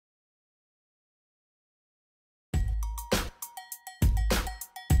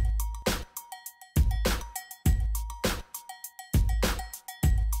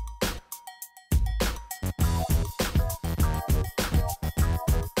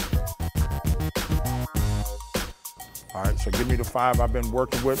All right, so give me the 5 I've been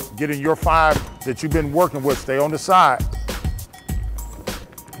working with. Get in your 5 that you've been working with. Stay on the side.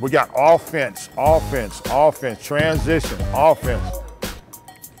 We got offense, offense, offense, transition, offense.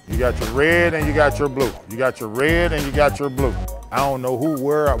 You got your red and you got your blue. You got your red and you got your blue. I don't know who,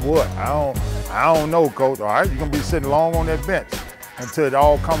 where, what. I don't know, coach. All right, you're gonna be sitting long on that bench until it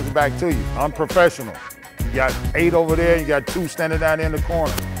all comes back to you. Unprofessional. You got 8 over there. You got 2 standing down in the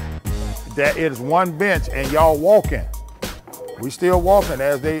corner. That is one bench, and y'all walking. We still walking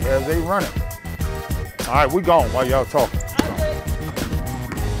as they run it. All right, we gone while y'all talking.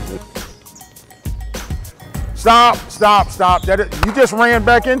 Stop, stop, stop. You just ran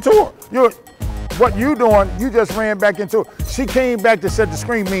back into her. What you doing, you just ran back into her. She came back to set the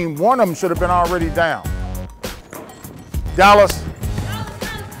screen, mean one of them should have been already down. Dallas.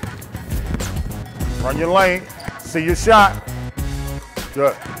 Run your lane, see your shot.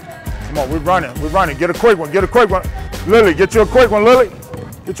 Good. Come on, we're running, we're running. Get a quick one, get a quick one. Lily, get you a quick one, Lily.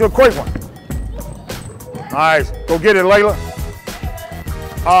 Get you a quick one. Nice, go get it, Layla.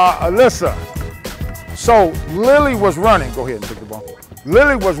 Alyssa. So Lily was running, go ahead and take the ball.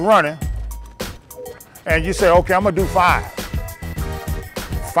 Lily was running, and you say, okay, I'm gonna do 5.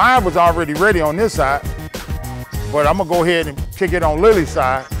 5 was already ready on this side, but I'm gonna go ahead and kick it on Lily's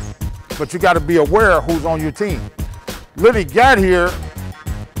side, but you gotta be aware of who's on your team. Lily got here,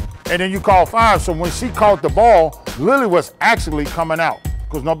 and then you call 5, so when she caught the ball, Lily was actually coming out,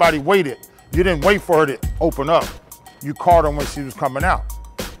 because nobody waited. You didn't wait for her to open up. You caught her when she was coming out.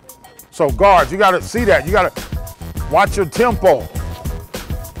 So guards, you gotta see that. You gotta watch your tempo.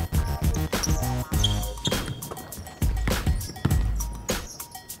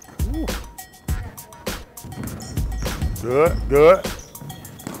 Ooh. Good, good.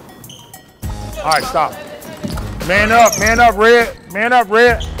 All right, stop. Man up, red, man up,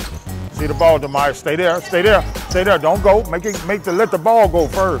 red. See the ball, Demire, stay there, stay there, stay there. Don't go, let the ball go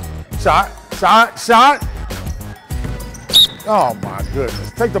first. Shot, shot, shot. Oh my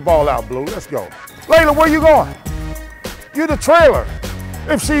goodness. Take the ball out, Blue. Let's go. Layla, where you going? You the trailer.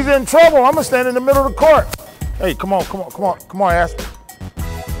 If she's in trouble, I'm gonna stand in the middle of the court. Hey, come on, come on, come on, come on, Aspen.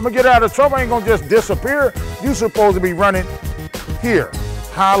 I'm gonna get out of trouble. I ain't gonna just disappear. You supposed to be running here,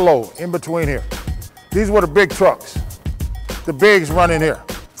 high, low, in between here. These were the big trucks. The bigs run in here.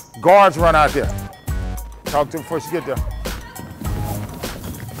 Guards run out there. Talk to them before you get there.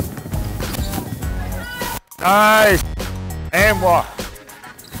 Nice. And walk.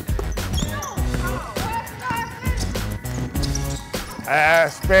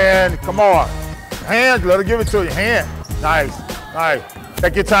 Aspen, come on. Hands, let her give it to you. Hand. Nice, nice.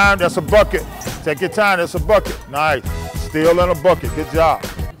 Take your time, that's a bucket. Take your time, that's a bucket. Nice. Still in a bucket, good job.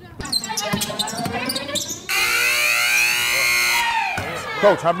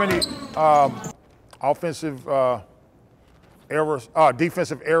 Coach, how many offensive errors,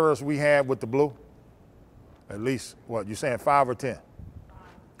 defensive errors we had with the blue? At least, what, you saying 5 or 10?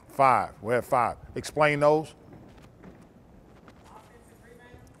 5, we had 5. Explain those.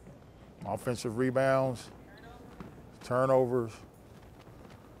 Offensive rebounds, turnovers.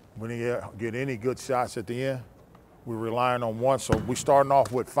 We didn't get any good shots at the end. We're relying on 1, so we're starting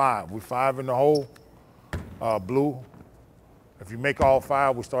off with 5. We're 5 in the hole, blue. If you make all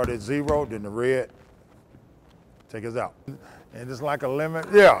 5, we start at 0, then the red, take us out. And it's like a limit.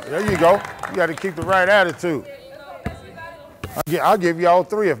 Yeah, there you go. You got to keep the right attitude. I'll give you all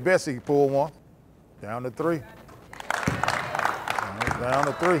 3 if Bessie pull one. Down to 3. Down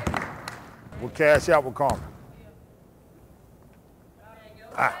to 3. We'll cash out with Carmen.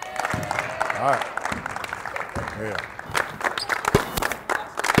 All right. All right. Yeah.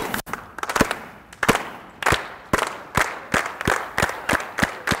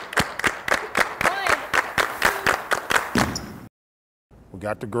 We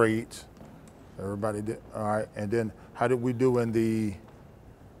got the grades. Everybody did. All right. And then how did we do in the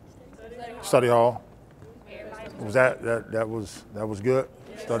study hall? Was that was good?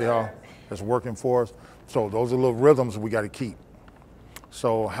 Study hall. That's working for us. So those are little rhythms we got to keep.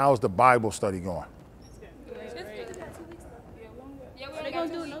 So how's the Bible study going? Yeah, we're going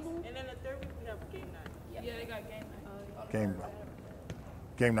to do another one. And then the 3rd week we have game night. Yeah, they got game night.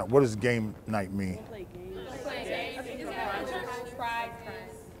 Game night. What does game night mean? We play games.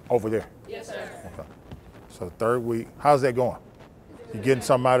 Prizes. Over there? Yes, sir. Okay. So the 3rd week, how's that going? You getting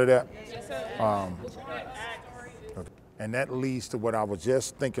something out of that? Yes, sir. Okay. And that leads to what I was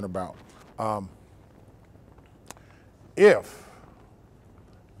just thinking about. If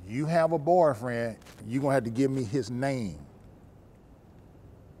you have a boyfriend, you're going to have to give me his name.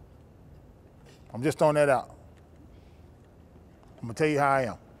 I'm just throwing that out. I'm going to tell you how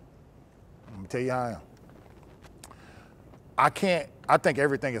I am. I think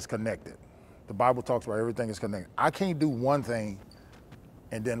everything is connected. The Bible talks about everything is connected. I can't do one thing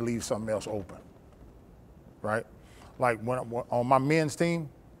and then leave something else open, right? Like on my men's team,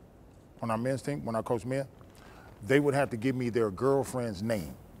 when I coach men, they would have to give me their girlfriend's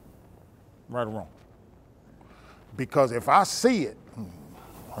name, right or wrong. Because if I see it,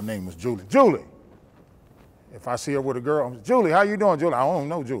 her name was Julie. Julie. If I see her with a girl, I'm Julie, how you doing, Julie? I don't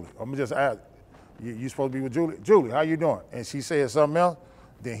know Julie. I'm just ask, you supposed to be with Julie? Julie, how you doing? And she says something else,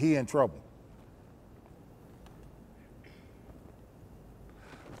 then he in trouble.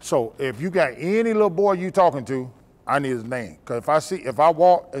 So if you got any little boy you talking to, I need his name. Because if I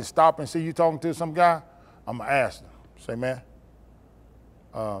walk and stop and see you talking to some guy, I'm gonna ask him. Say, man,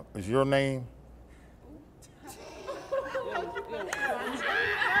 is your name?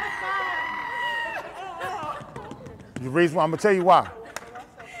 The reason why, I'm gonna tell you why.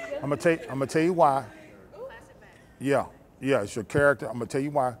 I'm gonna tell you why. Yeah, it's your character. I'm gonna tell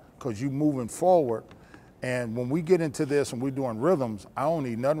you why. Because you moving forward, and when we get into this and we're doing rhythms, I don't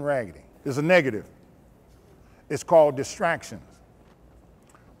need nothing raggedy. It's a negative. It's called distractions.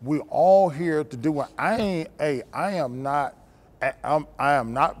 We're all here to do what I am not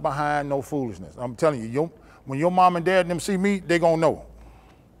behind no foolishness. I'm telling you, when your mom and dad and them see me, they gonna know.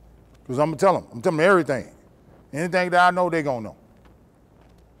 Because I'm gonna tell them. I'm telling them everything. Anything that I know, they gonna know.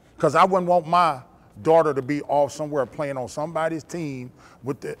 Because I wouldn't want my daughter to be off somewhere playing on somebody's team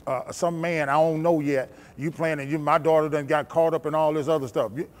with some man I don't know yet. You playing and my daughter done got caught up in all this other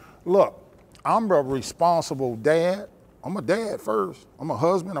stuff. Look, I'm a responsible dad. I'm a dad first. I'm a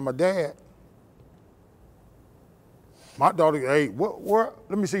husband, I'm a dad. My daughter, hey, what?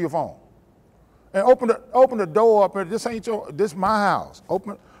 Let me see your phone. And open the door up, and this is my house.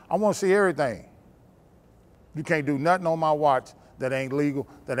 I want to see everything. You can't do nothing on my watch that ain't legal,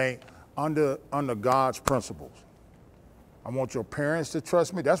 that ain't under God's principles. I want your parents to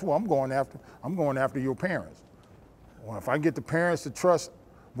trust me. That's what I'm going after. I'm going after your parents. Well, if I get the parents to trust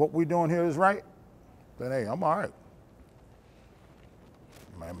what we're doing here is right, then hey, I'm all right.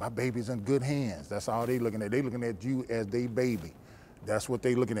 Man, my baby's in good hands. That's all they looking at. They looking at you as they baby. That's what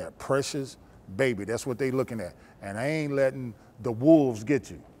they looking at. Precious baby. That's what they looking at. And I ain't letting the wolves get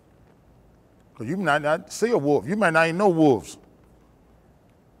you. Because you might not see a wolf. You might not even know wolves.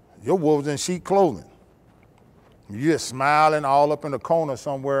 Your wolves in sheep clothing. You just smiling all up in the corner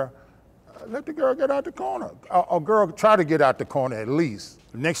somewhere. Let the girl get out the corner. A girl try to get out the corner at least.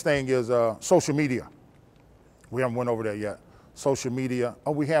 The next thing is social media. We haven't went over that yet. Social media,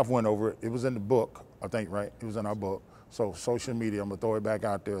 we have went over it. It was in the book, I think, right? It was in our book. So social media, I'm gonna throw it back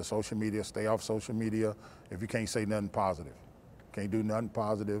out there. Social media, stay off social media if you can't say nothing positive. Can't do nothing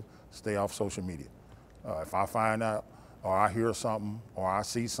positive, stay off social media. If I find out, or I hear something, or I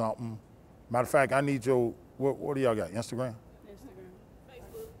see something, matter of fact, I need your, what do y'all got, Instagram?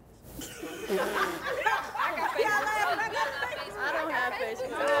 Facebook. I don't have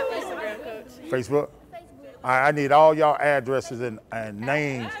Facebook. I have Instagram, Coach. Facebook? I need all y'all addresses and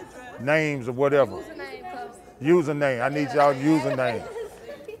names or whatever. Username. I need y'all username.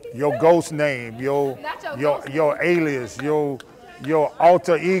 Your ghost name, your alias, your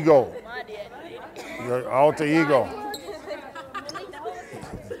alter ego. Your alter ego.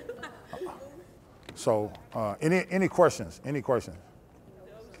 So, any questions? Any questions?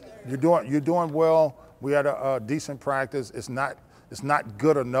 You're doing well. We had a decent practice. It's not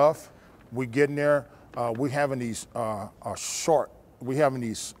good enough. We're getting there. We're having these short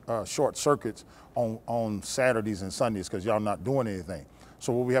circuits on Saturdays and Sundays because y'all not doing anything.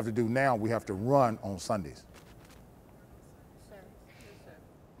 So what we have to do now, we have to run on Sundays.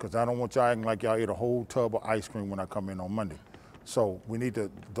 Because I don't want y'all acting like y'all ate a whole tub of ice cream when I come in on Monday. So we need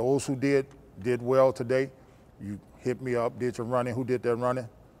to, those who did well today, you hit me up, did your running. Who did that running?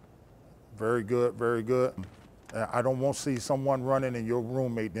 Very good, very good. I don't want to see someone running and your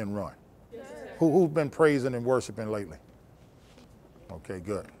roommate didn't run. Who's been praising and worshiping lately? Okay,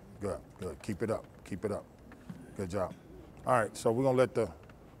 good. Keep it up. Good job. All right, so we're gonna let the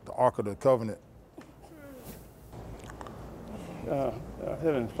Ark of the Covenant.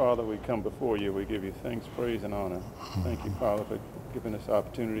 Heavenly Father, we come before you. We give you thanks, praise, and honor. Thank you, Father, for giving us the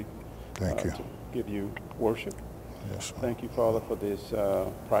opportunity to give you worship. Yes, thank you, Father, for this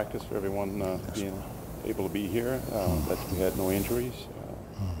practice, for everyone being able to be here, that we had no injuries,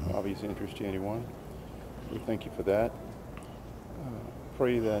 obvious injuries to anyone. We thank you for that.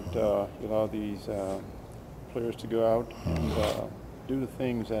 Pray that you allow these players to go out and do the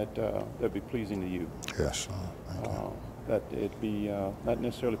things that be pleasing to you. Yes. Thank you. That it be not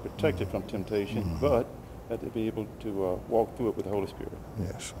necessarily protected from temptation, but that they be able to walk through it with the Holy Spirit.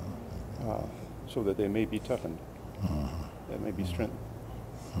 Yes. So that they may be toughened. that may be strengthened.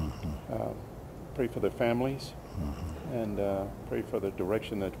 Pray for their families, and pray for the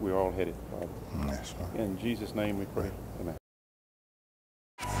direction that we're all headed, Father. Yes, Lord. In Jesus' name we pray. Amen.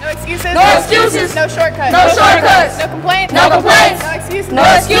 No excuses. No excuses. No shortcuts. No shortcuts. No complaints. No complaints. No excuses. No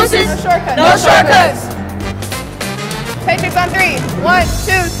excuses. No shortcuts. No shortcuts. Patriots on 3. 1,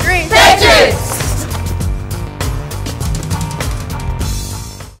 2, 3. Patriots!